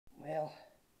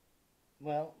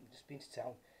Well, I've just been to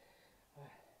town.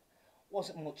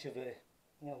 Wasn't much of a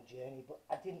journey, but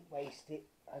I didn't waste it.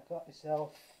 I got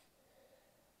myself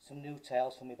some new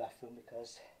tiles for my bathroom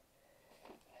because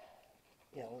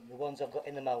the ones I've got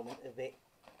in the moment are a bit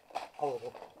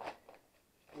horrible.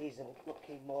 These are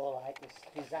looking more like this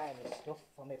designer stuff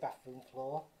for my bathroom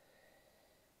floor.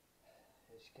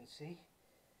 As you can see,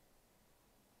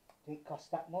 didn't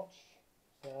cost that much,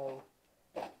 so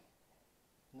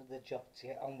another job to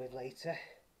get on with later,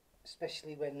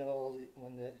 especially when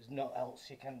there's not else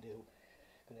you can do.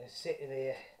 I'm going to sit in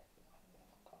here,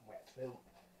 can't wet through,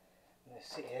 I'm going to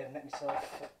sit here and make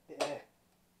myself a bit of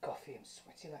coffee. I'm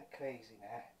sweating like crazy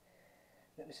now.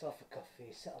 Make myself a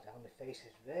coffee, settle down, my face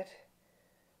is red.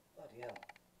 Bloody hell,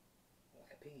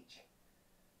 like a peach.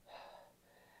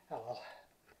 Oh well.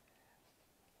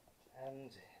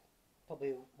 And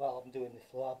probably while I'm doing the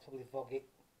floor, I'll probably vog it,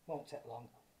 won't take long.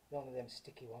 One of them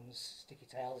sticky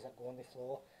tiles that go on the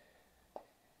floor.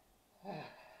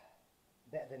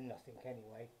 Better than nothing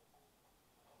anyway.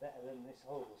 Better than this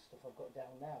horrible stuff I've got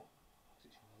down now.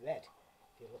 It's red.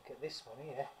 If you look at this one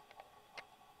here.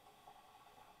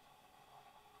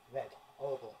 Red.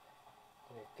 Horrible.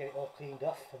 I'm going to get it all cleaned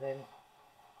off and then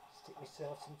stick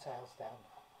myself some tiles down.